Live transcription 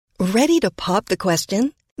Ready to pop the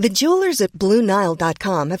question? The jewelers at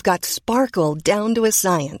BlueNile.com have got sparkle down to a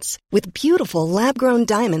science with beautiful lab-grown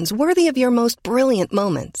diamonds worthy of your most brilliant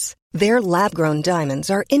moments. Their lab-grown diamonds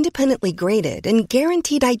are independently graded and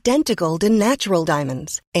guaranteed identical to natural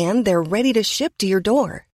diamonds, and they're ready to ship to your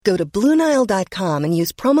door. Go to BlueNile.com and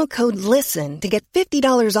use promo code LISTEN to get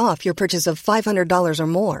 $50 off your purchase of $500 or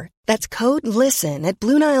more. That's code LISTEN at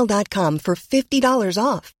BlueNile.com for $50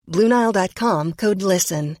 off. BlueNile.com, code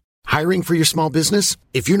LISTEN. Hiring for your small business?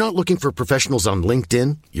 If you're not looking for professionals on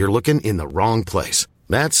LinkedIn, you're looking in the wrong place.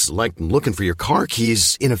 That's like looking for your car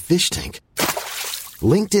keys in a fish tank.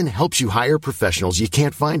 LinkedIn helps you hire professionals you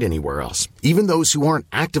can't find anywhere else, even those who aren't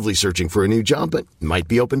actively searching for a new job but might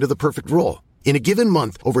be open to the perfect role. In a given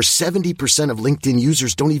month, over 70% of LinkedIn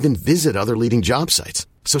users don't even visit other leading job sites.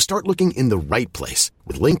 So start looking in the right place.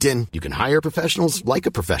 With LinkedIn, you can hire professionals like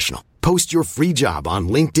a professional. Post your free job on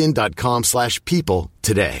linkedin.com/people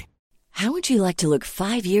today. How would you like to look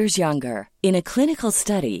 5 years younger? In a clinical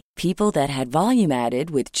study, people that had volume added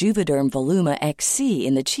with Juvederm Voluma XC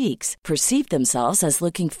in the cheeks perceived themselves as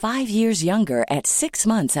looking 5 years younger at 6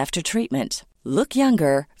 months after treatment. Look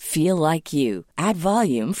younger, feel like you. Add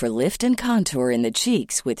volume for lift and contour in the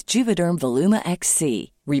cheeks with Juvederm Voluma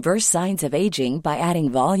XC. Reverse signs of aging by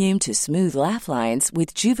adding volume to smooth laugh lines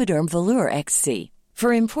with Juvederm Volure XC.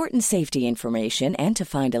 For important safety information and to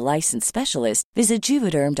find a licensed specialist, visit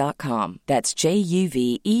Juvederm.com. That's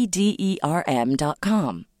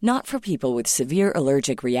JUVEDERM.com. Not for people with severe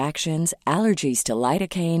allergic reactions, allergies to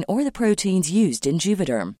lidocaine, or the proteins used in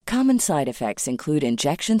Juvederm. Common side effects include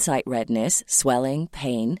injection site redness, swelling,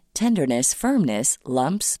 pain, tenderness, firmness,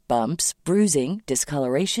 lumps, bumps, bruising,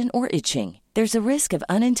 discoloration, or itching. There's a risk of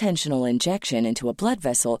unintentional injection into a blood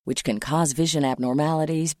vessel, which can cause vision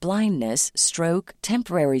abnormalities, blindness, stroke,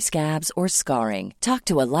 temporary scabs, or scarring. Talk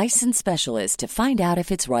to a licensed specialist to find out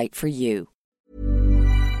if it's right for you.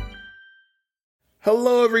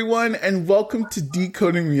 Hello, everyone, and welcome to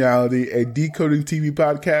Decoding Reality, a decoding TV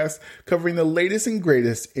podcast covering the latest and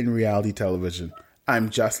greatest in reality television.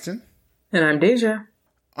 I'm Justin. And I'm Deja.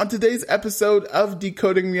 On today's episode of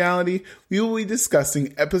Decoding Reality, we will be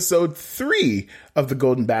discussing episode 3 of The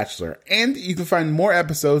Golden Bachelor, and you can find more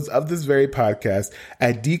episodes of this very podcast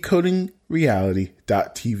at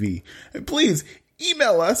decodingreality.tv. And please,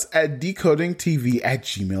 email us at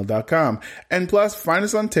decodingtv@gmail.com. And plus, find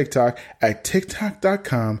us on TikTok at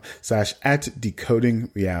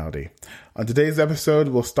tiktok.com/@decodingreality. On today's episode,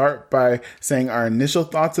 we'll start by saying our initial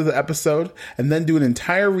thoughts of the episode, and then do an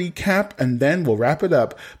entire recap, and then we'll wrap it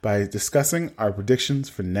up by discussing our predictions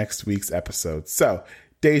for next week's episode. So,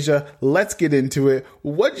 Deja, let's get into it.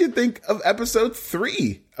 What did you think of episode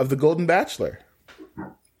 3 of The Golden Bachelor?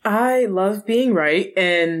 I love being right,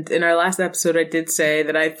 and in our last episode, I did say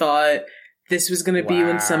that I thought this was going to be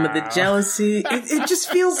when some of the jealousy, it just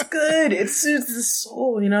feels good. It soothes the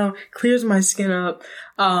soul, clears my skin up.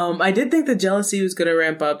 I did think the jealousy was going to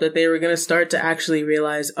ramp up, that they were going to start to actually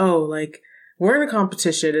realize, we're in a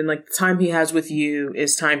competition, and the time he has with you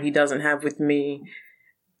is time he doesn't have with me.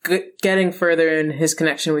 Getting further in his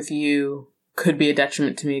connection with you could be a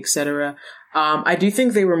detriment to me, etc. I do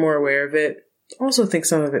think they were more aware of it. I also think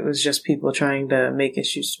some of it was just people trying to make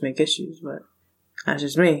issues, but that's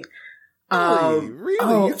just me.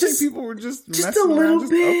 Really? You think people were just a little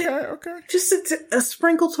bit? Okay. Just a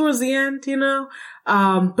sprinkle towards the end,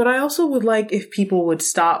 But I also would like if people would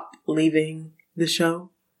stop leaving the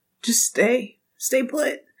show. Just stay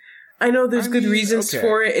put. I know there's good reasons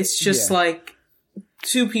for it. It's just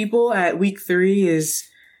two people at week 3 is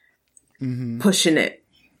pushing it.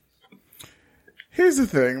 Here's the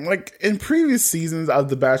thing, in previous seasons of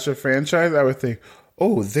the Bachelor franchise, I would think,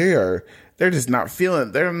 they're just not feeling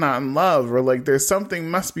it. They're not in love, or there's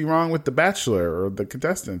something must be wrong with the Bachelor or the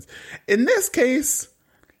contestants. In this case,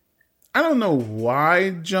 I don't know why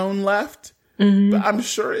Joan left, but I'm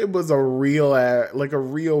sure it was a real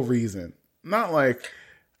reason. Not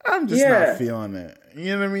I'm just not feeling it.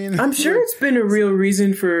 You know what I mean? I'm sure it's been a real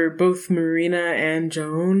reason for both Marina and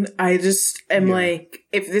Joan. I just am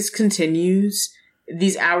if this continues,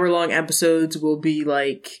 these hour-long episodes will be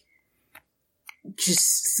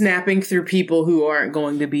just snapping through people who aren't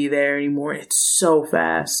going to be there anymore. It's so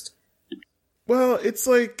fast. Well, it's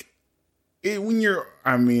when you're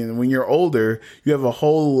older, you have a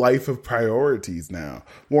whole life of priorities now.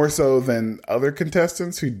 More so than other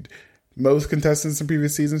contestants most contestants in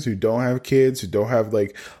previous seasons who don't have kids, who don't have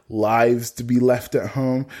lives to be left at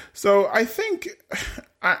home. So I think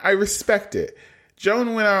I respect it.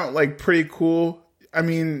 Joan went out pretty cool. I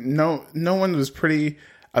mean, no one was pretty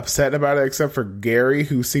upset about it, except for Gary,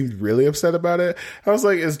 who seemed really upset about it. I was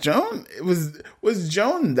like, is Joan, was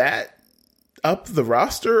Joan that up the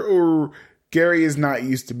roster, or Gary is not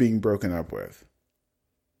used to being broken up with?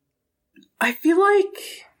 I feel like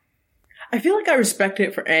I respect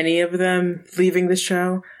it for any of them leaving the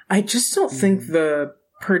show. I just don't think the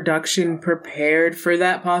production prepared for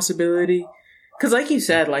that possibility. Because like you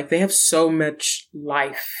said, like, they have so much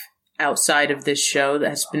life outside of this show that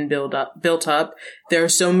has been built up. There are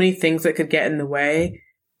so many things that could get in the way.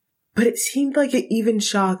 But it seemed like it even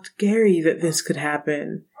shocked Gary that this could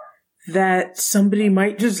happen. That somebody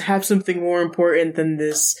might just have something more important than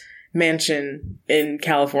this mansion in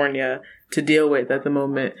California to deal with at the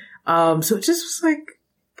moment. So it just was like,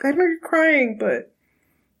 I know you're crying, but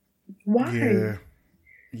why?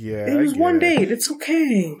 Yeah. It was one date. It's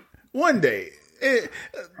okay. One date.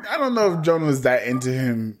 I don't know if Joan was that into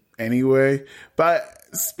him anyway, but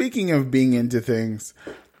speaking of being into things,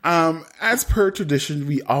 as per tradition,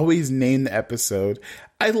 we always name the episode.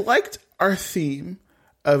 I liked our theme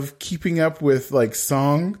of keeping up with like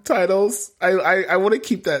song titles. I want to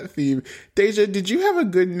keep that theme. Deja, did you have a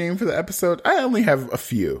good name for the episode? I only have a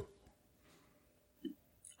few.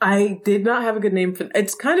 I did not have a good name for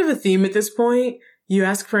it's kind of a theme at this point. You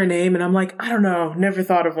ask for a name and I'm like, I don't know, never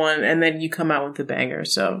thought of one, and then you come out with a banger.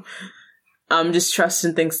 So I'm just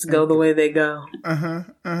trusting things to go the way they go.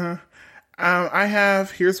 I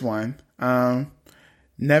have, here's one.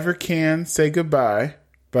 Never Can Say Goodbye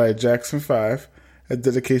by Jackson 5. A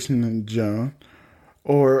dedication to Joan.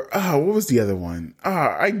 Or, what was the other one?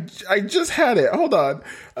 I just had it. Hold on.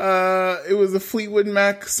 It was a Fleetwood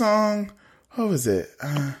Mac song. What was it?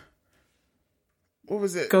 What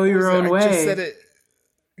was it? Go Your Own Way. I just said it.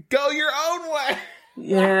 Go Your Own Way.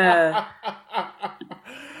 Yeah.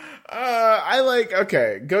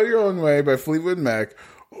 Go Your Own Way by Fleetwood Mac,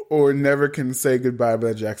 or Never Can Say Goodbye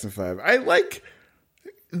by Jackson 5. I like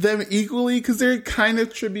them equally because they're kind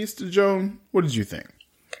of tributes to Joan. What did you think?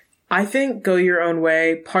 I think Go Your Own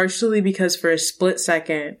Way, partially because for a split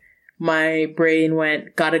second, my brain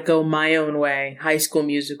went, gotta go my own way, High School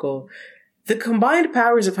Musical. The combined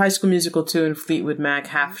powers of High School Musical 2 and Fleetwood Mac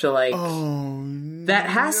have to that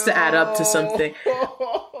has to add up to something.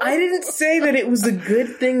 I didn't say that it was a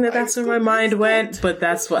good thing that's where my mind went, but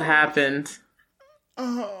that's what happened.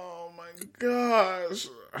 Oh my gosh.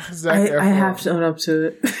 I have to own up to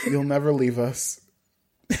it. You'll never leave us.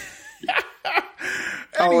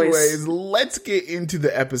 Always. Anyways, let's get into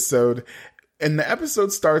the episode. And the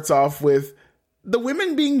episode starts off with the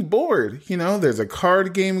women being bored. You know, there's a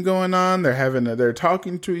card game going on. They're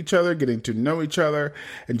talking to each other, getting to know each other,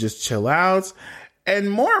 and just chill out.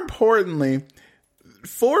 And more importantly,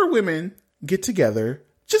 4 women get together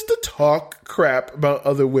just to talk crap about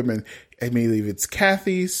other women. I believe it's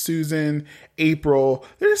Kathy, Susan, April.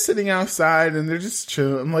 They're just sitting outside and they're just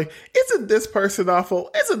chilling. I'm like, isn't this person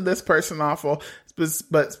awful? Isn't this person awful?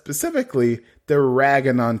 But specifically, they're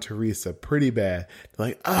ragging on Teresa pretty bad.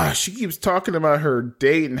 They're like, she keeps talking about her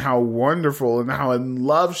date and how wonderful and how in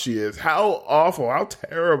love she is. How awful, how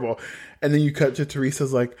terrible. And then you cut to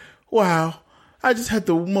Teresa's like, wow, I just had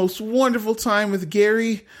the most wonderful time with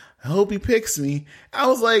Gary. I hope he picks me. I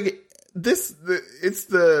was like, it's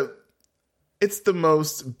the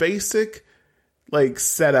most basic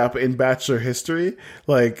setup in Bachelor history.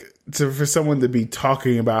 For someone to be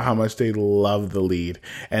talking about how much they love the lead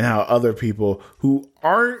and how other people who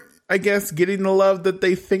aren't, I guess, getting the love that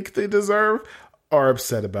they think they deserve are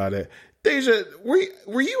upset about it. Deja,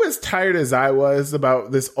 were you as tired as I was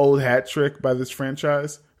about this old hat trick by this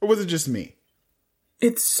franchise? Or was it just me?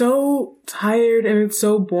 It's so tired and it's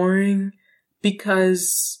so boring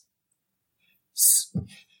because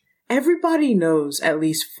everybody knows at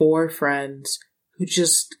least 4 friends who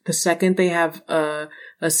just, the second they have a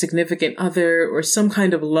significant other or some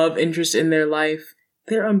kind of love interest in their life,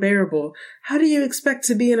 they're unbearable. How do you expect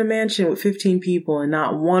to be in a mansion with 15 people and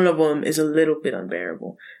not one of them is a little bit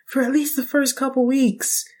unbearable? For at least the first couple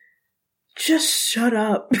weeks. Just shut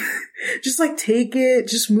up. Just take it.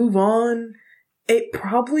 Just move on. It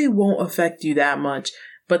probably won't affect you that much,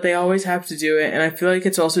 but they always have to do it. And I feel like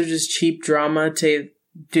it's also just cheap drama to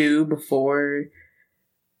do before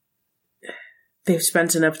they've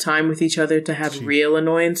spent enough time with each other to have real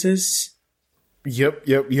annoyances. Yep.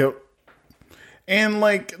 And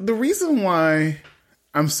the reason why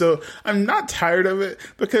I'm not tired of it,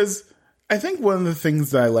 because I think one of the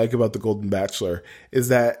things that I like about the Golden Bachelor is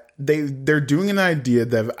that they're doing an idea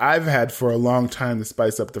that I've had for a long time to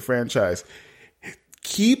spice up the franchise.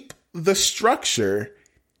 Keep the structure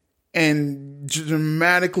and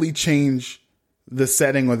dramatically change the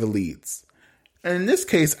setting or the leads. And in this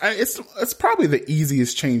case, it's probably the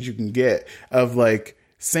easiest change you can get of like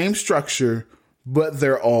same structure, but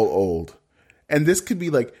they're all old. And this could be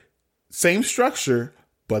like same structure,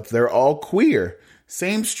 but they're all queer.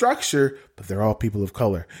 Same structure, but they're all people of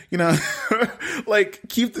color. You know, like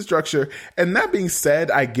keep the structure. And that being said,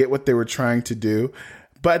 I get what they were trying to do.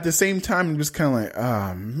 But at the same time, I'm just kind of like,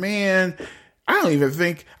 oh man,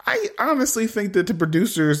 I honestly think that the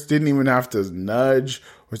producers didn't even have to nudge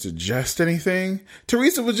or suggest anything.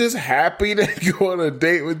 Teresa was just happy to go on a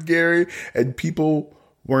date with Gary and people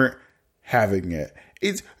weren't having it.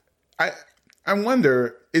 I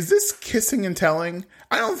wonder, is this kissing and telling?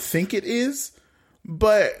 I don't think it is,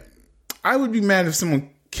 but I would be mad if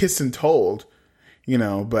someone kissed and told, you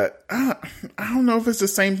know, but I don't know if it's the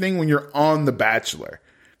same thing when you're on The Bachelor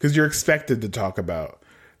because you're expected to talk about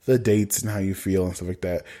the dates and how you feel and stuff like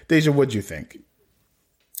that. Deja, what'd you think?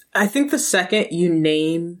 I think the second you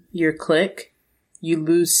name your clique, you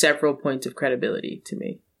lose several points of credibility to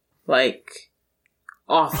me. Like,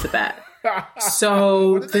 off the bat.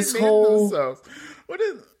 So, this whole... What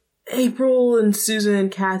is... April and Susan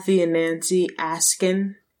and Kathy and Nancy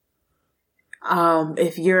asking.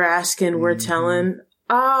 If you're asking, we're telling.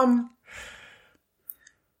 I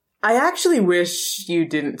actually wish you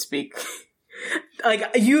didn't speak. Like,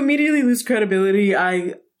 you immediately lose credibility.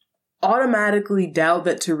 I automatically doubt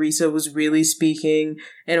that Teresa was really speaking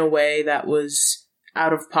in a way that was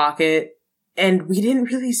out of pocket. And we didn't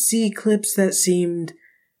really see clips that seemed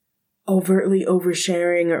overtly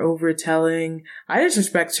oversharing or overtelling. I just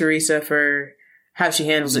respect Teresa for how she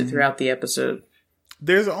handles it throughout the episode.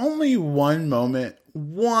 There's only one moment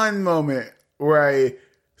where I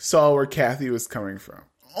saw where Kathy was coming from.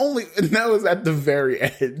 And that was at the very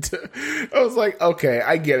end. I was like, okay,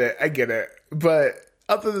 I get it. But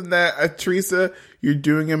other than that, Teresa, you're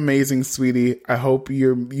doing amazing, sweetie. I hope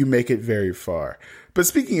you make it very far. But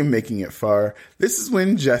speaking of making it far, this is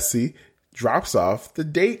when Jesse drops off the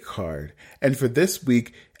date card. And for this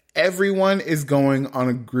week, everyone is going on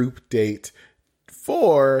a group date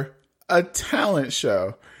for a talent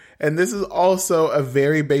show. And this is also a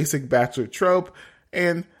very basic Bachelor trope.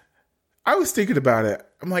 And I was thinking about it.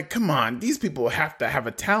 I'm like, come on, these people have to have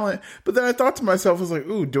a talent. But then I thought to myself, I was like,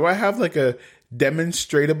 ooh, do I have like a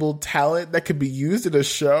demonstratable talent that could be used at a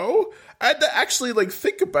show? I had to actually like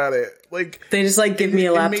think about it. Like they just like give me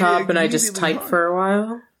a laptop and I just type for a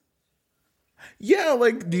while. Yeah,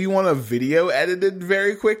 like, do you want a video edited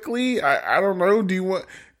very quickly? I don't know. Do you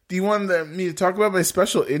want me to talk about my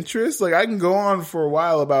special interest? Like, I can go on for a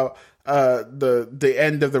while about the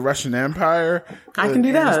end of the Russian Empire. I can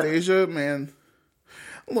do that. Anastasia, man.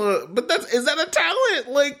 Look, but is that a talent?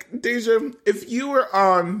 Like, Deja, if you were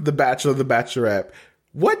on The Bachelor, The Bachelorette,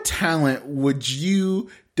 what talent would you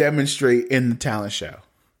demonstrate in the talent show?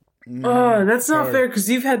 Oh, that's not fair because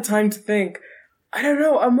you've had time to think. I don't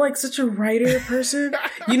know. I'm like such a writer person.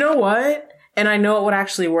 You know what? And I know it would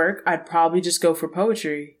actually work. I'd probably just go for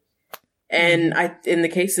poetry. And in the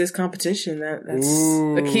case of this competition, that's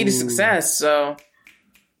the key to success. So,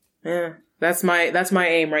 yeah, that's my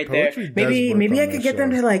aim right poetry there. Maybe I could get them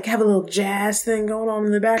to like have a little jazz thing going on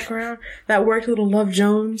in the background. That worked. A little Love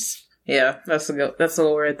Jones. Yeah, that's the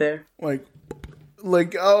goal right there. Like,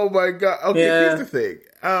 oh my God. Okay, here's the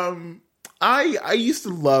thing. I used to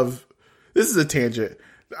love. This is a tangent.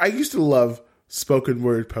 I used to love spoken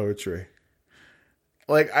word poetry.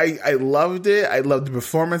 Like I loved it. I loved the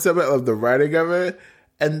performance of it. I loved the writing of it.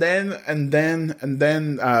 And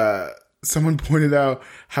then someone pointed out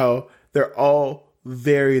how they're all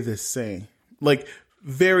very the same, like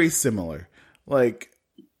very similar. Like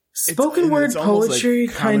spoken word poetry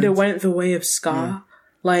like kind of went the way of ska. Yeah.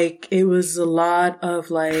 Like, it was a lot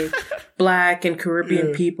of, like, Black and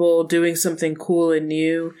Caribbean people doing something cool and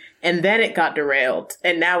new, and then it got derailed,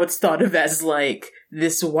 and now it's thought of as, like,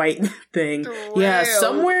 this white thing. Derailed. Yeah,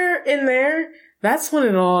 somewhere in there, that's when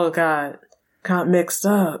it all got mixed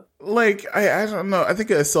up. Like, I don't know, I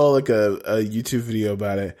think I saw, like, a YouTube video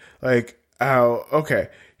about it. Like, how, okay,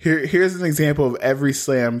 here's an example of every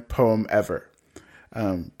slam poem ever.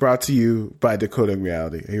 Brought to you by Decoding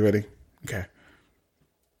Reality. Are you ready? Okay.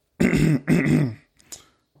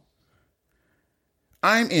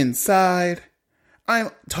 I'm inside.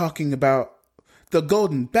 I'm talking about the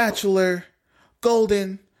Golden Bachelor,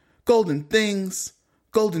 golden things,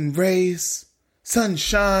 golden rays,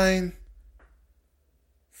 sunshine,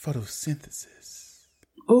 photosynthesis.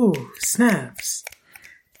 Ooh, snaps.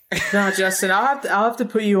 Nah, Justin, I'll have to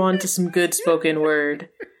put you on to some good spoken word.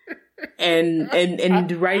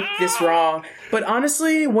 and right this wrong. But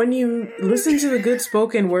honestly, when you listen to the good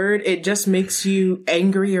spoken word, it just makes you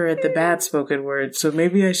angrier at the bad spoken word. So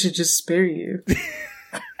maybe I should just spare you.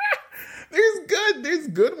 There's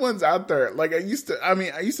good ones out there. Like I used to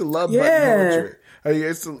love button poetry. I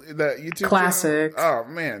used to that YouTube classic. Channel. Oh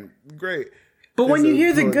man, great. But when you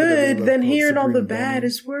hear the good, then hearing all the bad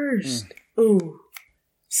is worse. Ooh,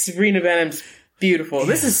 Sabrina Benham's beautiful.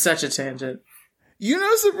 This is such a tangent. You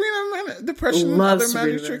know, Sabrina Depression and Other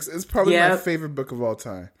Magic Tricks is probably my favorite book of all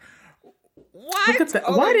time. What? Look at that.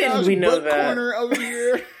 Oh why didn't we know book that? Corner over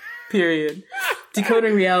here. Period.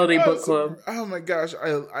 Decoding Reality Book Club. Oh my gosh,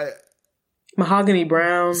 I Mahogany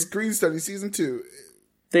Brown. Screen Study Season 2.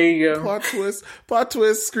 There you go. Plot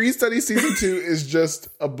twist. Screen Study Season 2 is just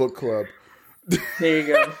a book club. There you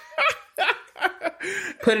go.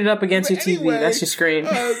 Put it up against your TV. That's your screen.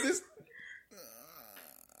 There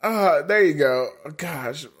you go. Oh,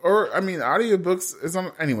 gosh. Or, audiobooks is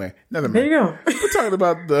on. Anyway, never mind. There you go. We're talking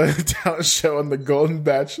about the talent show on The Golden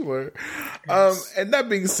Bachelor. Yes. And that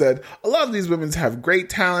being said, a lot of these women have great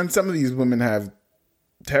talent. Some of these women have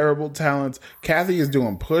terrible talents. Kathy is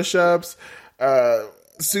doing push-ups.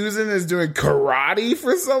 Susan is doing karate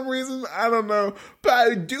for some reason. I don't know. But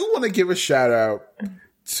I do want to give a shout out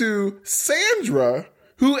to Sandra,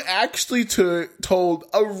 who actually told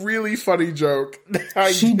a really funny joke.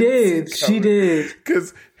 She did.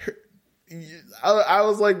 Because I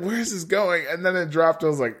was like, where's this going? And then it dropped. I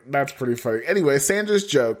was like, that's pretty funny. Anyway, Sandra's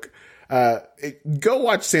joke. Go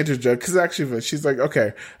watch Sandra's joke because actually she's like,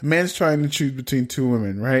 okay, a man's trying to choose between two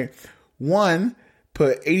women, right? One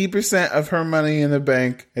put 80% of her money in the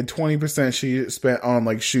bank and 20% she spent on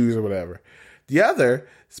like shoes or whatever. The other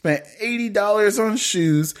spent $80 on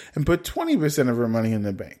shoes and put 20% of her money in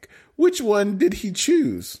the bank. Which one did he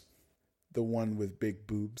choose? The one with big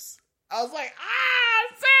boobs. I was like,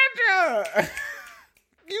 Sandra!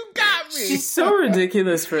 You got me! She's so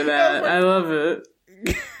ridiculous for that. I love it.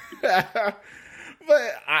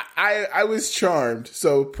 But I was charmed.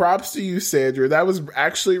 So props to you, Sandra. That was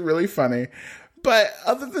actually really funny. But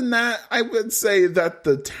other than that, I would say that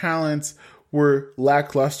the talents were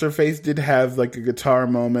lackluster. Faith did have like a guitar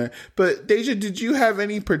moment. But Deja, did you have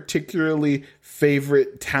any particularly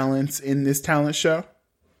favorite talents in this talent show?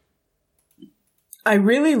 I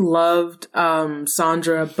really loved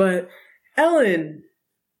Sandra, but Ellen,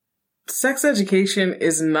 sex education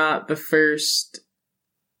is not the first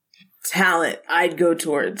talent I'd go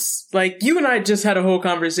towards. Like, you and I just had a whole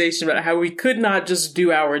conversation about how we could not just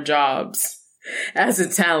do our jobs as a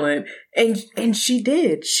talent. And she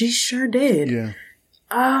did. She sure did.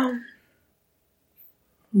 Yeah.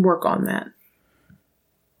 Work on that.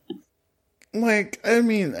 Like, I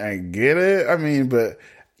mean, I get it. But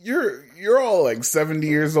you're all like 70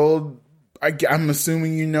 years old. I'm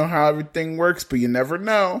assuming you know how everything works, but you never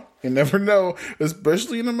know. You never know,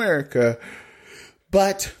 especially in America.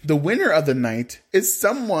 But the winner of the night is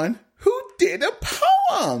someone who did a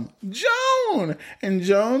poem, Joan. And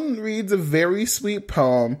Joan reads a very sweet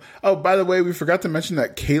poem. Oh, by the way, we forgot to mention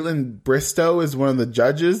that Caitlin Bristow is one of the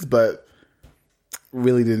judges, but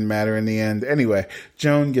really didn't matter in the end. Anyway,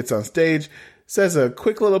 Joan gets on stage, says a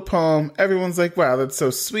quick little poem. Everyone's like, wow, that's so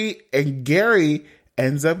sweet. And Gary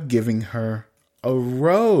ends up giving her a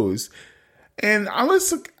rose. And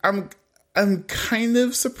I'm kind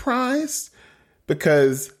of surprised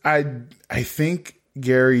because I think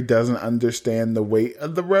Gary doesn't understand the weight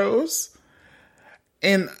of the rose.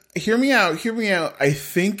 And hear me out. I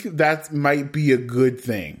think that might be a good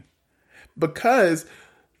thing. Because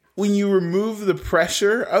when you remove the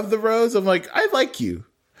pressure of the rose, I'm like, I like you.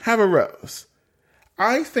 Have a rose.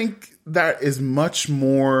 I think that is much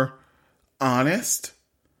more honest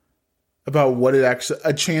about what it actually,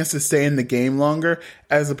 a chance to stay in the game longer,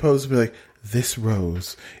 as opposed to be like, this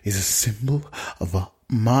rose is a symbol of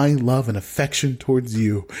my love and affection towards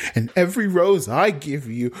you. And every rose I give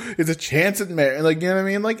you is a chance at marriage. Like, you know what I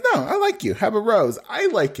mean? Like, no, I like you. Have a rose. I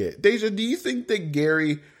like it. Deja, do you think that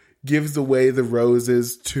Gary gives away the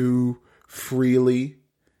roses too freely?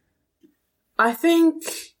 I think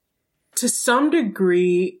to some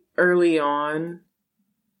degree early on,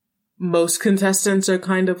 most contestants are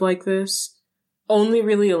kind of like this. Only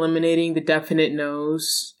really eliminating the definite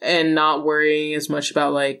no's and not worrying as much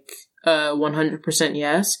about like 100%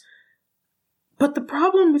 yes. But the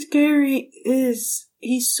problem with Gary is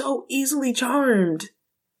he's so easily charmed.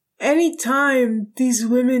 Anytime these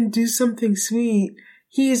women do something sweet,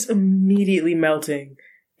 he is immediately melting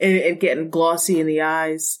and getting glossy in the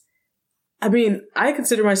eyes. I mean, I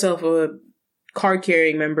consider myself a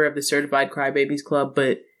card-carrying member of the Certified Crybabies Club,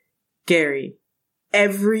 but Gary,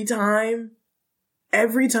 every time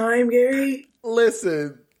every time, Gary?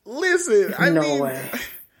 Listen. No way.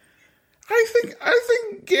 I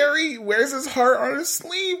think Gary wears his heart on his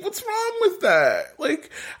sleeve. What's wrong with that? Like,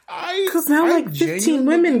 because now like 15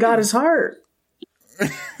 women got his heart.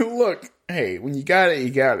 Look, hey, when you got it, you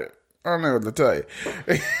got it. I don't know what to tell you.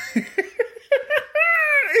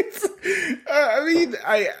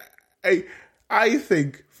 I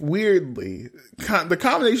think weirdly, the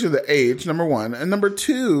combination of the age, number one, and number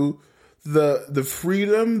two, the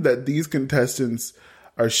freedom that these contestants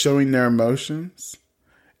are showing their emotions,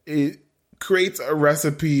 it creates a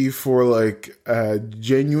recipe for like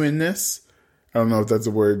genuineness. I don't know if that's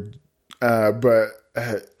a word, but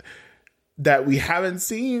that we haven't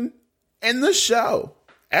seen in the show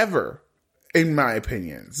ever, in my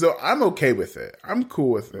opinion. So I'm okay with it. I'm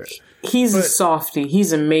cool with it. He's a softie.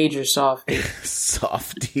 He's a major softie.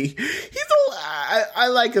 Softie. I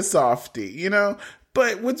like a softie, you know?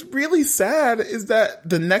 But what's really sad is that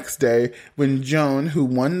the next day, when Joan, who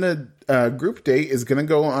won the group date, is going to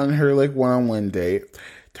go on her like one-on-one date,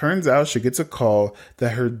 turns out she gets a call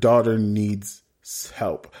that her daughter needs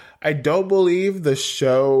help. I don't believe the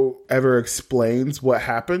show ever explains what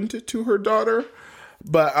happened to her daughter,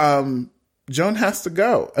 but Joan has to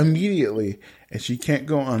go immediately, and she can't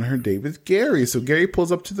go on her date with Gary. So Gary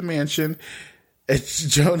pulls up to the mansion, and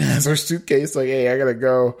Joan has her suitcase like, hey, I gotta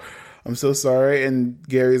go. I'm so sorry. And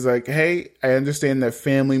Gary's like, hey, I understand that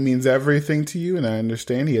family means everything to you, and I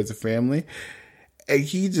understand he has a family. And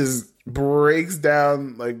he just breaks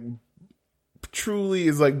down, like, truly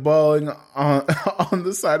is like bawling on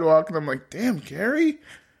the sidewalk. And I'm like, damn, Gary,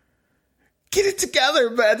 get it together.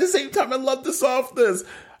 But at the same time, I love the softness.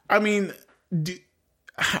 I mean,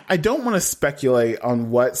 I don't want to speculate on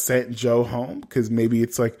what sent Joe home, because maybe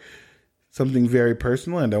it's like something very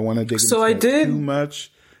personal, and I don't want to dig into that too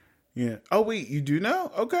much. Yeah. Oh, wait, you do know?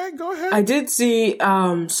 Okay, go ahead. I did see,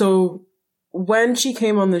 so when she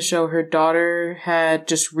came on the show, her daughter had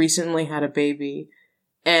just recently had a baby.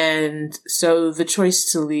 And so the choice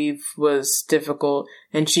to leave was difficult.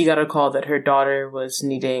 And she got a call that her daughter was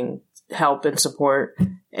needing help and support.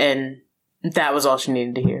 And that was all she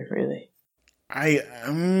needed to hear, really.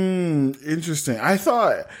 Interesting. I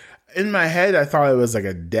thought, in my head, I thought it was like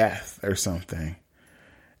a death or something.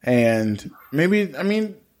 And maybe, I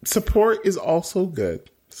mean, support is also good.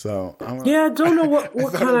 So I don't know what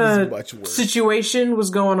kind of situation was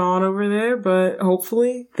going on over there, but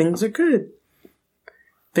hopefully things are good.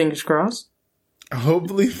 Fingers crossed.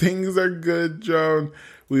 Hopefully things are good, Joan.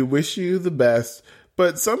 We wish you the best.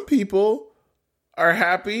 But some people are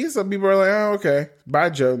happy. Some people are like, oh, okay, bye,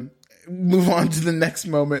 Joan. Move on to the next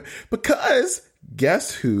moment. Because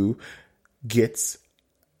guess who gets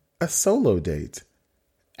a solo date?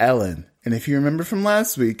 Ellen. And if you remember from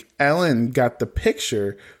last week, Ellen got the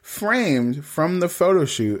picture framed from the photo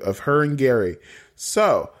shoot of her and Gary.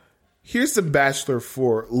 So here's the Bachelor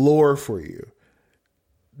 4 lore for you.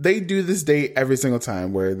 They do this date every single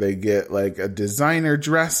time where they get like a designer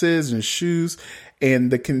dresses and shoes,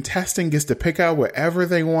 and the contestant gets to pick out whatever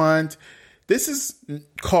they want. This is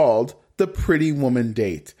called the Pretty Woman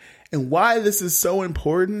date. And why this is so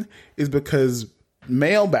important is because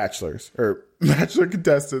male bachelors or bachelor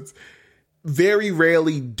contestants very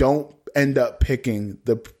rarely don't end up picking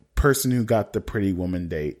the person who got the Pretty Woman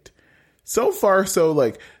date. So far, so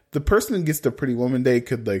like the person who gets the Pretty Woman date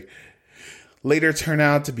could like later turn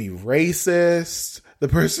out to be racist. The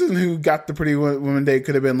person who got the Pretty Woman date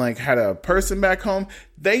could have been like had a person back home.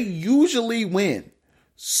 They usually win.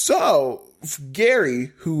 So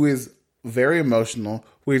Gary, who is very emotional,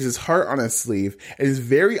 wears his heart on his sleeve, and is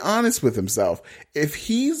very honest with himself. If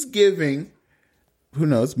he's giving, who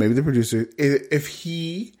knows, maybe the producer, if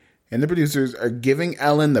he and the producers are giving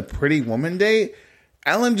Ellen the Pretty Woman date,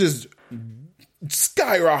 Ellen just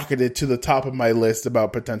skyrocketed to the top of my list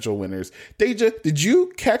about potential winners. Deja, did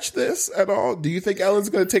you catch this at all? Do you think Ellen's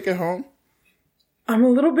going to take it home? I'm a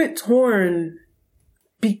little bit torn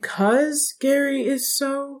because Gary is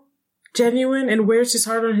so genuine and wears his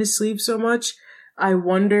heart on his sleeve so much. I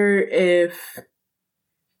wonder if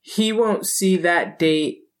he won't see that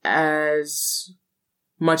date as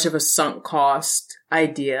much of a sunk cost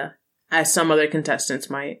idea as some other contestants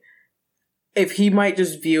might. If he might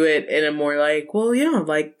just view it in a more like, well, yeah,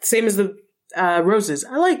 like same as the roses.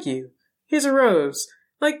 I like you. Here's a rose.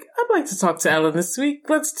 Like, I'd like to talk to Ellen this week.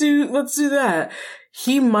 Let's do that.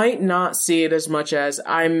 He might not see it as much as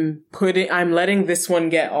I'm letting this one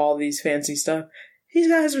get all these fancy stuff. He's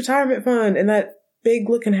got his retirement fund and that big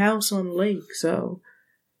looking house on the lake, so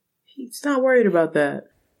he's not worried about that.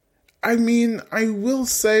 I mean, I will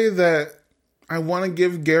say that I want to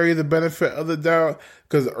give Gary the benefit of the doubt,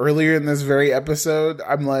 because earlier in this very episode,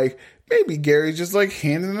 I'm like, maybe Gary's just like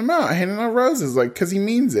handing out roses, like, because he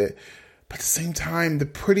means it. But at the same time, the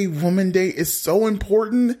pretty woman date is so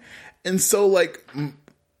important and so like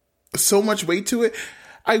so much weight to it.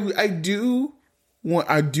 I do want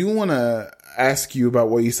to ask you about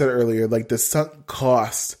what you said earlier, like the sunk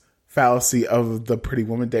cost fallacy of the pretty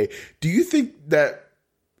woman date. Do you think that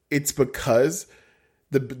it's because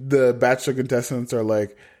the Bachelor contestants are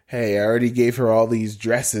like, hey, I already gave her all these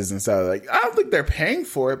dresses and stuff? Like, I don't think they're paying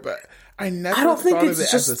for it, but I don't think it's of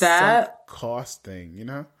it just as a that sunk cost thing, you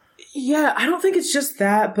know? Yeah, I don't think it's just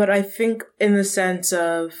that, but I think in the sense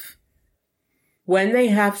of when they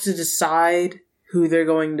have to decide who they're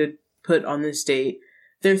going to put on this date,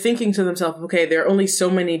 they're thinking to themselves, okay, there are only so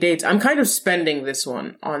many dates. I'm kind of spending this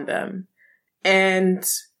one on them. And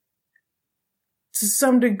to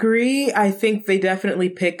some degree, I think they definitely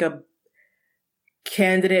pick a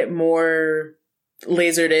candidate more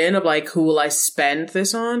lasered in of like, who will I spend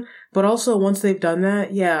this on? But also once they've done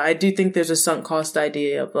that, yeah, I do think there's a sunk cost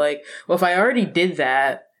idea of like, well, if I already did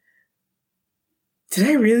that, did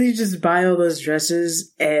I really just buy all those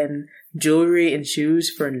dresses and jewelry and shoes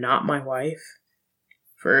for not my wife?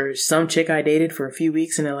 For some chick I dated for a few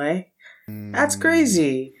weeks in LA? That's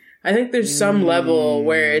crazy. I think there's some level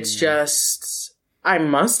where it's just, I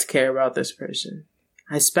must care about this person.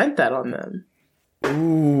 I spent that on them.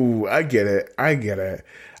 Ooh, I get it. I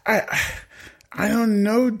don't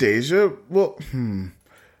know, Deja. Well,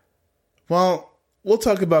 we'll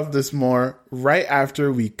talk about this more right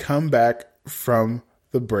after we come back from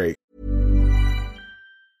the break.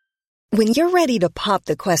 When you're ready to pop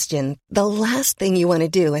the question, the last thing you want to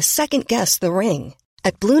do is second-guess the ring.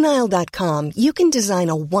 At BlueNile.com, you can design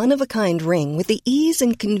a one-of-a-kind ring with the ease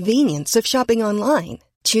and convenience of shopping online.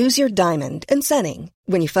 Choose your diamond and setting.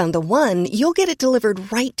 When you find the one, you'll get it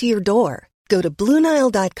delivered right to your door. Go to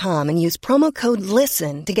BlueNile.com and use promo code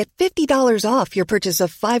LISTEN to get $50 off your purchase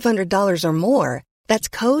of $500 or more. That's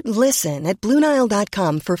code LISTEN at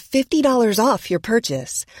BlueNile.com for $50 off your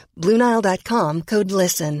purchase. BlueNile.com, code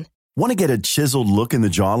LISTEN. Want to get a chiseled look in the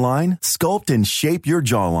jawline? Sculpt and shape your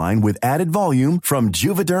jawline with added volume from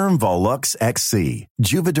Juvederm Volux XC.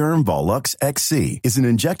 Juvederm Volux XC is an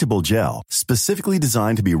injectable gel specifically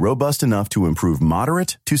designed to be robust enough to improve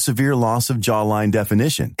moderate to severe loss of jawline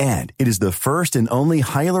definition. And it is the first and only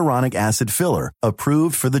hyaluronic acid filler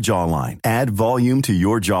approved for the jawline. Add volume to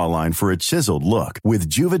your jawline for a chiseled look with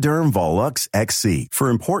Juvederm Volux XC. For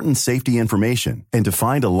important safety information and to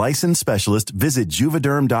find a licensed specialist, visit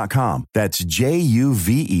Juvederm.com. That's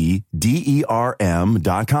Juvederm.com.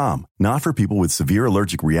 Not for people with severe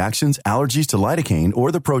allergic reactions, allergies to lidocaine,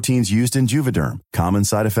 or the proteins used in Juvederm. Common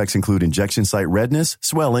side effects include injection site redness,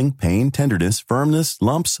 swelling, pain, tenderness, firmness,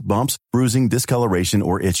 lumps, bumps, bruising, discoloration,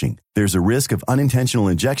 or itching. There's a risk of unintentional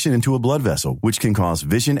injection into a blood vessel, which can cause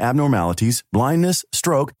vision abnormalities, blindness,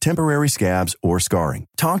 stroke, temporary scabs, or scarring.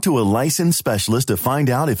 Talk to a licensed specialist to find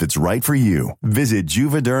out if it's right for you. Visit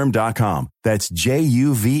Juvederm.com. That's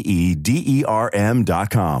Juvederm.com.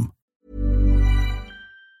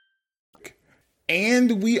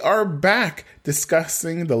 And we are back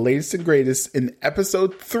discussing the latest and greatest in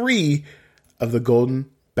episode 3 of The Golden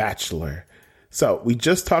Bachelor. So we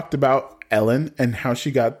just talked about Ellen and how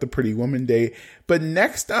she got the pretty woman date. But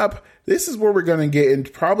next up, this is where we're going to get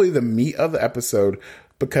into probably the meat of the episode,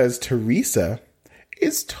 because Teresa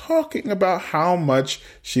is talking about how much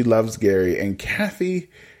she loves Gary, and Kathy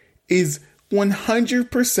is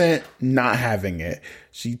 100% not having it.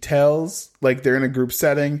 She tells, like, they're in a group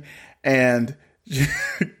setting, and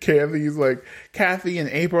Kathy's like, Kathy and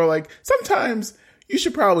April are like, sometimes you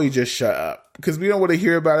should probably just shut up, because we don't want to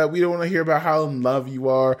hear about it. We don't want to hear about how in love you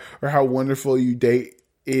are or how wonderful you date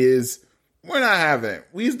is. We're not having it.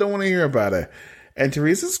 We just don't want to hear about it. And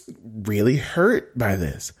Teresa's really hurt by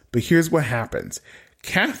this. But here's what happens.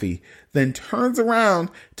 Kathy then turns around,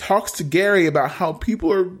 talks to Gary about how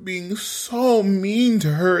people are being so mean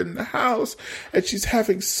to her in the house, and she's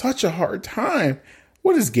having such a hard time.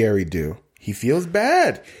 What does Gary do? He feels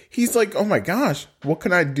bad. He's like, oh my gosh, what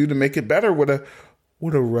can I do to make it better? Would a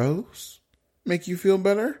rose make you feel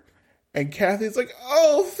better? And Kathy's like,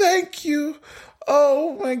 oh, thank you.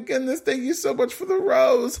 Oh my goodness, thank you so much for the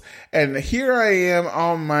rose. And here I am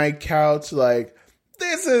on my couch like,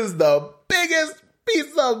 this is the biggest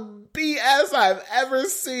piece of BS I've ever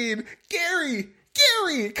seen. Gary,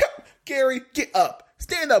 come, Gary, get up.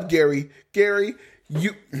 Stand up, Gary. Gary,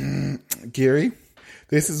 Gary,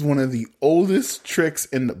 this is one of the oldest tricks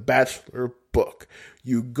in the Bachelor book.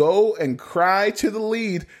 You go and cry to the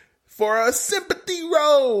lead for a sympathy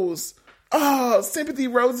rose. Oh, sympathy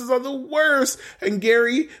roses are the worst. And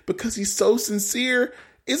Gary, because he's so sincere,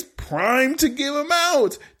 is primed to give him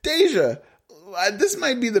out. Deja, this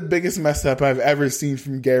might be the biggest mess up I've ever seen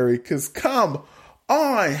from Gary. Because come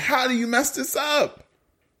on, how do you mess this up?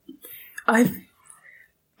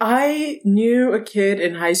 I knew a kid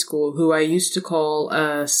in high school who I used to call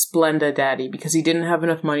a Splenda daddy because he didn't have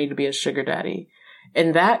enough money to be a sugar daddy.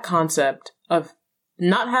 And that concept of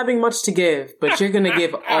not having much to give, but you're going to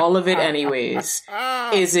give all of it anyways,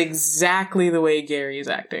 is exactly the way Gary is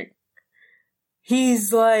acting.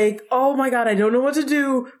 He's like, oh my God, I don't know what to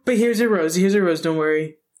do, but here's your rose. Here's your rose. Don't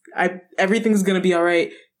worry. Everything's going to be all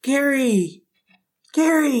right. Gary,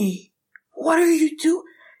 what are you doing?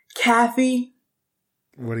 Kathy.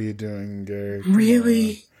 What are you doing, Gary?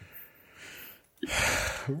 Really?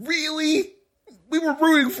 Really? We were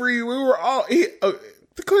rooting for you. We were all...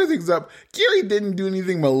 to clear things up, Gary didn't do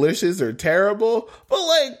anything malicious or terrible, but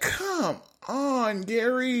like, come on,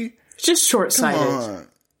 Gary. Just short-sighted.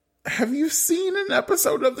 Have you seen an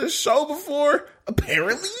episode of this show before?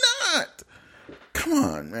 Apparently not. Come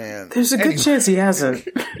on, man. There's a good chance he hasn't.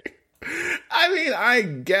 I mean, I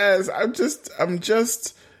guess I'm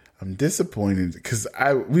disappointed because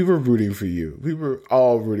we were rooting for you. We were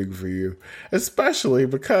all rooting for you, especially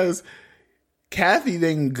because Kathy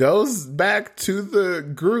then goes back to the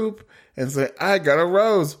group and says, I got a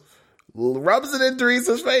rose. Rubs it in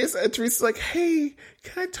Teresa's face. And Teresa's like, hey,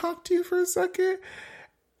 can I talk to you for a second?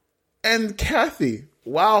 And Kathy,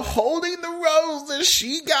 while holding the rose that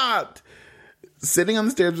she got, sitting on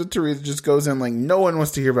the stairs with Teresa, just goes in like, no one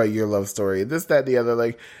wants to hear about your love story. This, that, the other.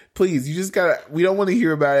 Like, please, you just gotta, we don't want to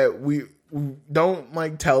hear about it. We don't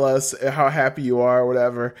like tell us how happy you are or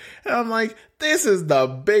whatever. And I'm like, this is the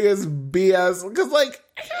biggest BS. Because like,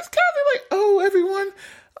 here's Kathy like, oh, everyone,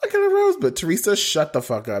 I got a rose. But Teresa, shut the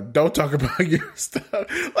fuck up. Don't talk about your stuff.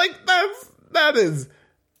 Like, that is,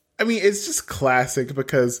 I mean, it's just classic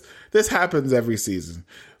because this happens every season.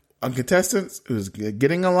 On contestants who's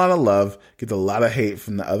getting a lot of love, get a lot of hate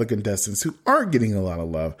from the other contestants who aren't getting a lot of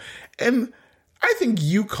love. And I think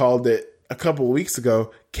you called it a couple of weeks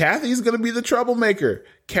ago. Kathy's going to be the troublemaker.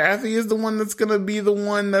 Kathy is the one that's going to be the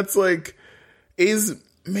one that's like, is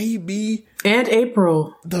maybe... And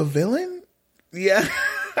April. The villain? Yeah.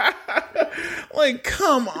 Like,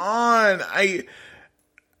 come on. I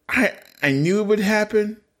knew it would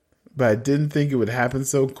happen, but I didn't think it would happen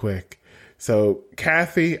so quick. So,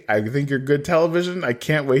 Kathy, I think you're good television. I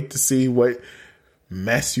can't wait to see what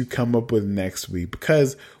mess you come up with next week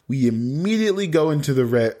because we immediately go into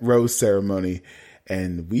the rose ceremony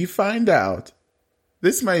and we find out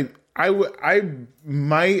I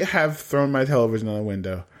might have thrown my television on the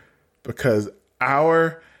window because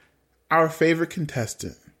our favorite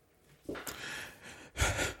contestant,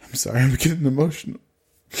 I'm sorry, I'm getting emotional.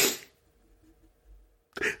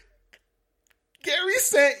 Gary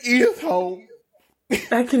sent Edith home.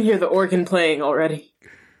 I can hear the organ playing already.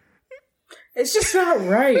 It's just not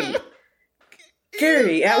right.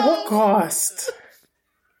 Gary, at what cost?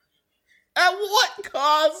 At what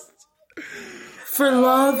cost? For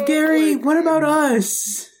love, Gary? What about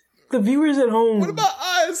us? The viewers at home. What about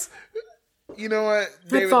us? You know what,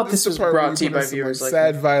 David, I thought this was brought to you by viewers like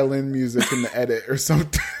sad violin music in the edit or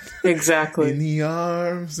something. Exactly. In the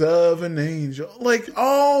arms of an angel. Like,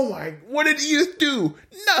 oh my, what did Edith do?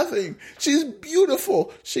 Nothing. She's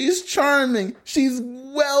beautiful. She's charming. She's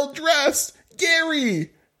well dressed.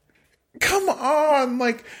 Gary, come on.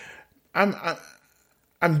 Like,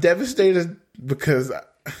 I'm devastated because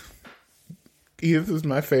Edith was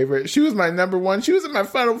my favorite. She was my number one. She was in my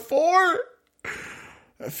final four.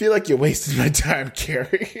 I feel like you wasted my time,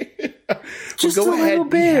 Gary. Just go a ahead, little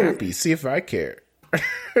be bit. happy. See if I care.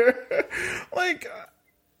 Like,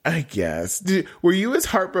 I guess. Were you as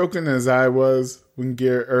heartbroken as I was when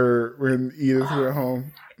when Edith went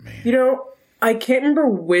home? Man. You know, I can't remember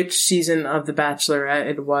which season of The Bachelorette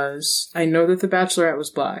it was. I know that The Bachelorette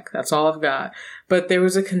was black. That's all I've got. But there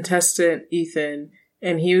was a contestant, Ethan,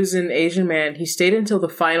 and he was an Asian man. He stayed until the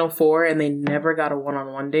final four, and they never got a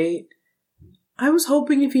one-on-one date. I was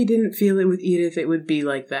hoping if he didn't feel it with Edith, it would be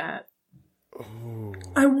like that. Ooh.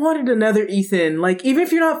 I wanted another Ethan. Like, even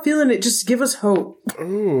if you're not feeling it, just give us hope.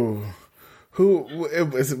 Ooh.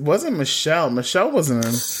 It wasn't Michelle. Michelle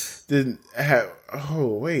didn't have,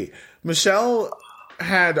 oh, wait. Michelle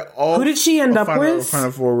had all. Who did she end up with?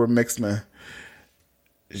 Final four were mixed men.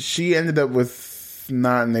 She ended up with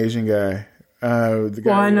not an Asian guy. The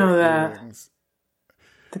guy I know that. Earrings.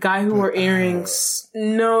 The guy who wore earrings.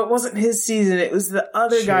 No, it wasn't his season. It was the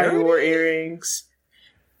other guy who wore earrings.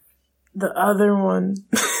 The other one.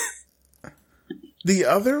 The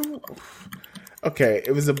other? Okay,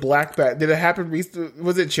 it was a black bat. Did it happen recently?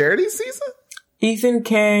 Was it charity season? Ethan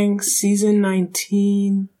Kang, season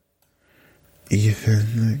 19.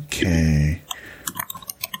 Ethan Kang.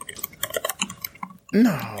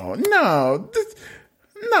 No, not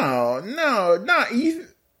Ethan.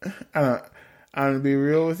 I'm gonna be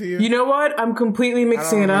real with you. You know what? I'm completely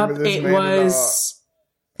mixing it up. It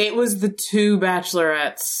was the 2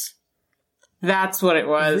 bachelorettes. That's what it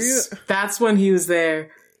was. That's when he was there.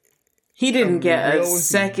 He didn't get a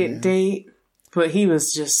second date, but he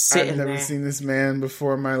was just sitting there. I've never seen this man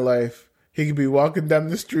before in my life. He could be walking down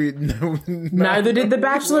the street. Neither did the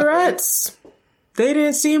bachelorettes. They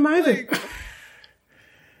didn't see him either.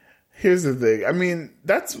 Here's the thing. I mean,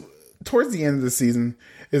 that's towards the end of the season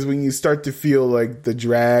is when you start to feel like the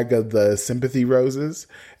drag of the sympathy roses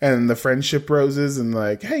and the friendship roses and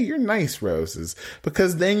like, hey, you're nice roses.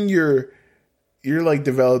 Because then you're like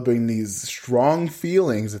developing these strong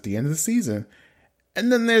feelings at the end of the season.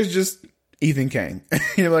 And then there's just Ethan Kang.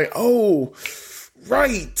 You're like, oh,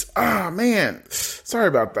 right. Ah, man. Sorry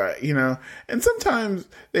about that, you know? And sometimes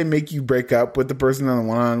they make you break up with the person on a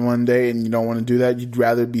one-on-one date and you don't want to do that. You'd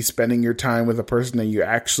rather be spending your time with a person that you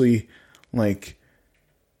actually, like,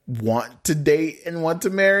 want to date and want to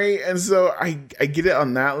marry. And so I get it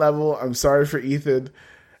on that level. I'm sorry for Ethan.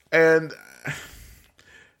 And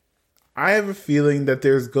I have a feeling that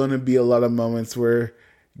there's going to be a lot of moments where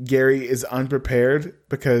Gary is unprepared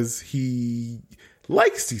because he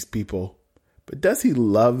likes these people. But does he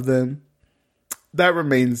love them? That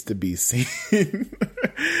remains to be seen.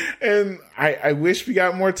 And I wish we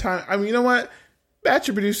got more time. I mean, you know what?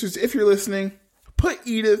 Bachelor producers, if you're listening, put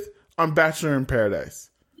Edith on Bachelor in Paradise.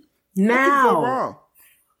 Now. What could go wrong?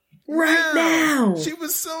 Right now. She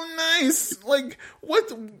was so nice. Like,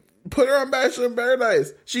 what? Put her on Bachelor in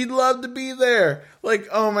Paradise. She'd love to be there. Like,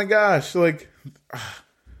 oh my gosh. Like,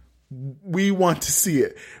 we want to see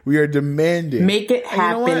it. We are demanding. Make it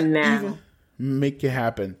happen now. Make it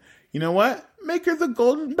happen. You know what? Make her the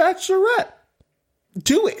Golden Bachelorette.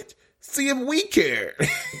 Do it. See if we care.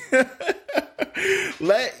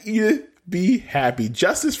 Let Edith be happy.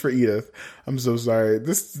 Justice for Edith. I'm so sorry.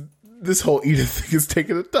 This whole Edith thing is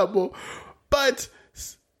taking a tumble. But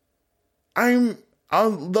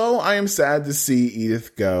although I am sad to see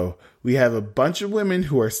Edith go, we have a bunch of women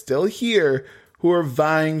who are still here who are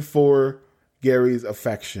vying for Gary's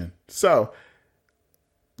affection. So,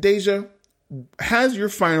 Deja, has your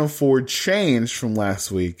final 4 changed from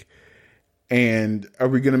last week? And are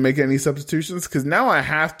we going to make any substitutions? Because now I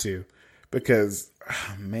have to. Because,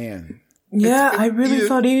 oh, man. Yeah, I really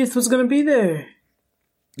thought Edith was going to be there.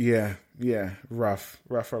 Yeah. Rough.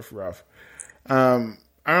 I don't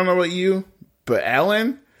know about you, but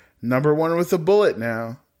Ellen, number 1 with a bullet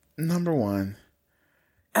now. Number 1.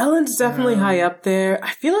 Ellen's definitely high up there.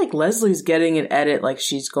 I feel like Leslie's getting an edit like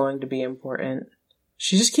she's going to be important.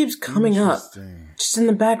 She just keeps coming up. Just in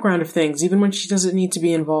the background of things, even when she doesn't need to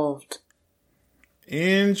be involved.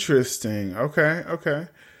 Interesting. Okay.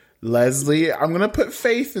 Leslie, I'm going to put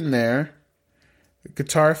Faith in there.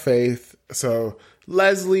 Guitar Faith. So,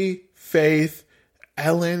 Leslie, Faith,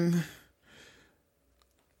 Ellen.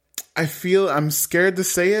 I'm scared to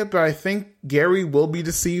say it, but I think Gary will be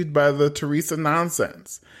deceived by the Teresa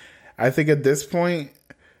nonsense. I think at this point,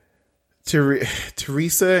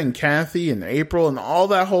 Teresa and Kathy and April and all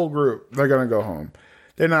that whole group, they're going to go home.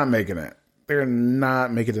 They're not making it. They're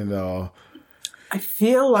not making it at all. I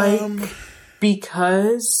feel like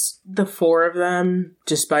because the 4 of them,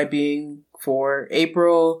 just by being 4,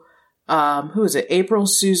 April, who is it? April,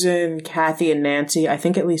 Susan, Kathy, and Nancy. I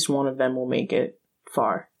think at least one of them will make it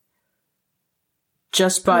far.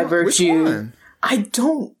 Just by virtue. Which one?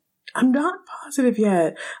 I'm not positive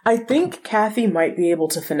yet. I think Kathy might be able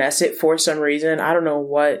to finesse it for some reason. I don't know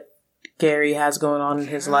what Gary has going on in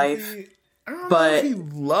his life. I don't know if he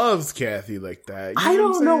loves Kathy like that. I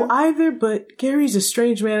don't know either, but Gary's a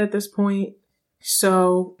strange man at this point.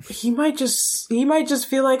 So he might just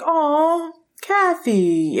feel like, "Aw,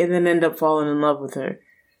 Kathy," and then end up falling in love with her.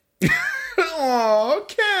 Oh,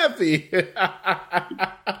 Kathy. That's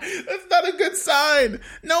not a good sign.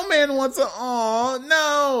 No man wants a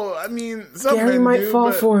no. I mean, some Gary men might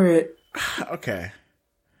fall for it. Okay.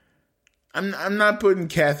 I'm not putting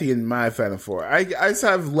Kathy in my Final 4. I just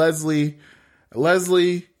have Leslie,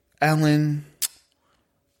 Ellen.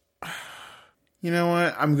 You know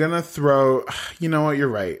what? You know what? You're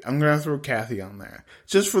right. I'm going to throw Kathy on there.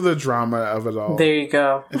 Just for the drama of it all. There you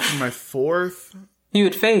go. It's my 4th. You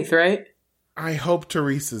had Faith, right? I hope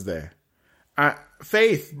Teresa's there.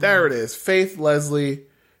 Faith, there it is. Faith, Leslie,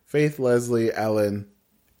 Ellen,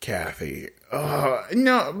 Kathy. Oh,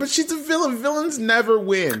 no, but she's a villain. Villains never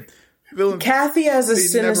win. Villains, Kathy as a they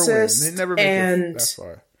cynicist They never make and it that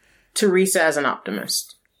far. Teresa as an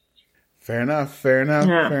optimist. Fair enough.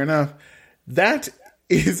 That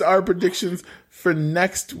is our predictions for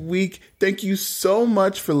next week. Thank you so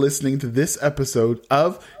much for listening to this episode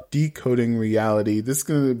of Decoding Reality. This is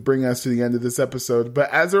going to bring us to the end of this episode.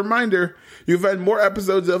 But as a reminder, you can find more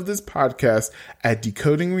episodes of this podcast at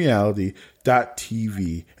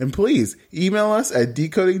decodingreality.tv. And please email us at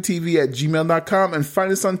decodingtv@gmail.com and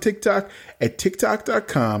find us on TikTok at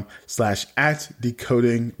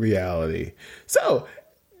tiktok.com/@decodingreality. So,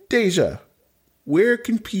 Deja, where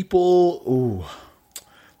can people...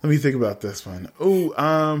 Let me think about this one.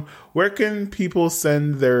 Where can people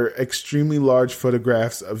send their extremely large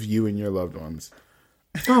photographs of you and your loved ones?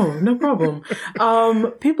 Oh, no problem.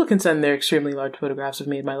 People can send their extremely large photographs of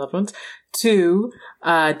me and my loved ones to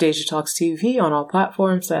Deja Talks TV on all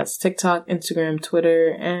platforms. That's TikTok, Instagram, Twitter,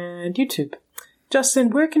 and YouTube. Justin,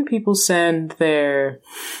 where can people send their...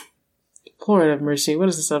 Lord have mercy, what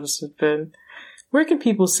has this episode been? Where can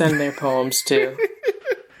people send their poems to?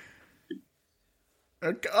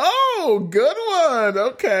 Oh, good one.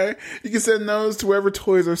 Okay. You can send those to wherever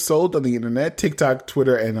toys are sold on the internet, TikTok,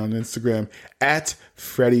 Twitter, and on Instagram at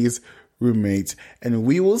Freddy's Roommates. And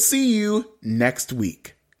we will see you next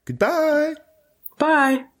week. Goodbye.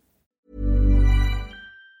 Bye.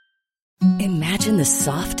 Imagine the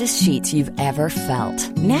softest sheets you've ever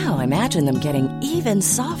felt. Now imagine them getting even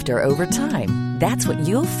softer over time. That's what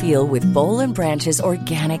you'll feel with Boll & Branch's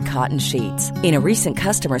organic cotton sheets. In a recent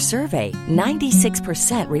customer survey,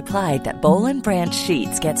 96% replied that Boll & Branch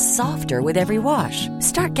sheets get softer with every wash.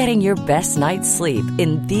 Start getting your best night's sleep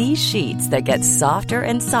in these sheets that get softer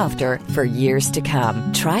and softer for years to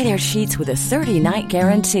come. Try their sheets with a 30-night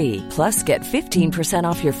guarantee. Plus, get 15%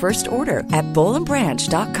 off your first order at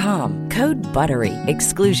bollandbranch.com. Code BUTTERY.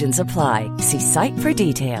 Exclusions apply. See site for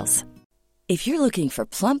details. If you're looking for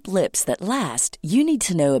plump lips that last, you need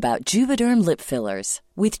to know about Juvederm lip fillers.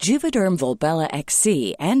 With Juvederm Volbella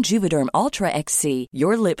XC and Juvederm Ultra XC,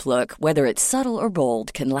 your lip look, whether it's subtle or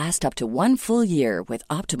bold, can last up to 1 full year with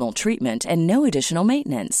optimal treatment and no additional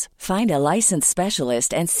maintenance. Find a licensed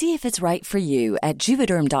specialist and see if it's right for you at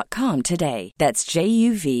Juvederm.com today. That's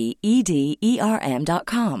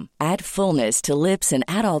JUVEDERM.com. Add fullness to lips in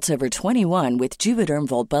adults over 21 with Juvederm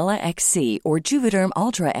Volbella XC or Juvederm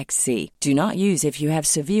Ultra XC. Do not use if you have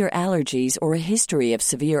severe allergies or a history of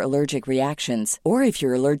severe allergic reactions, or if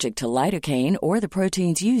you're allergic to lidocaine or the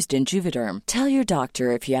proteins used in Juvederm. Tell your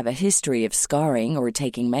doctor if you have a history of scarring or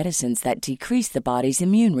taking medicines that decrease the body's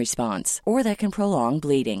immune response or that can prolong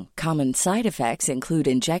bleeding. Common side effects include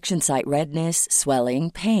injection site redness, swelling,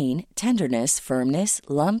 pain, tenderness, firmness,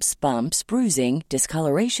 lumps, bumps, bruising,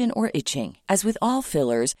 discoloration, or itching. As with all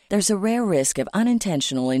fillers, there's a rare risk of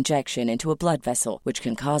unintentional injection into a blood vessel, which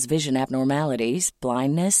can cause vision abnormalities,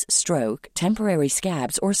 blindness, stroke, temporary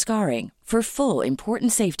scabs, or scarring. For full,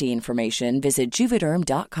 important safety information, visit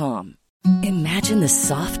Juvederm.com. Imagine the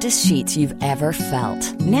softest sheets you've ever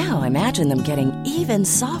felt. Now imagine them getting even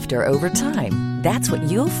softer over time. That's what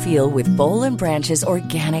you'll feel with Boll & Branch's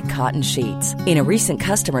organic cotton sheets. In a recent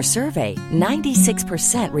customer survey,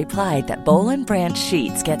 96% replied that Boll & Branch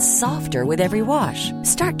sheets get softer with every wash.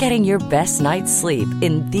 Start getting your best night's sleep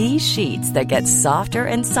in these sheets that get softer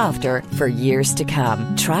and softer for years to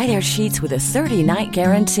come. Try their sheets with a 30-night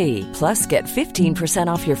guarantee. Plus, get 15%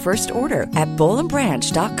 off your first order at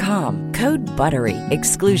bollandbranch.com. Code BUTTERY.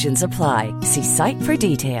 Exclusions apply. See site for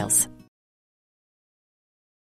details.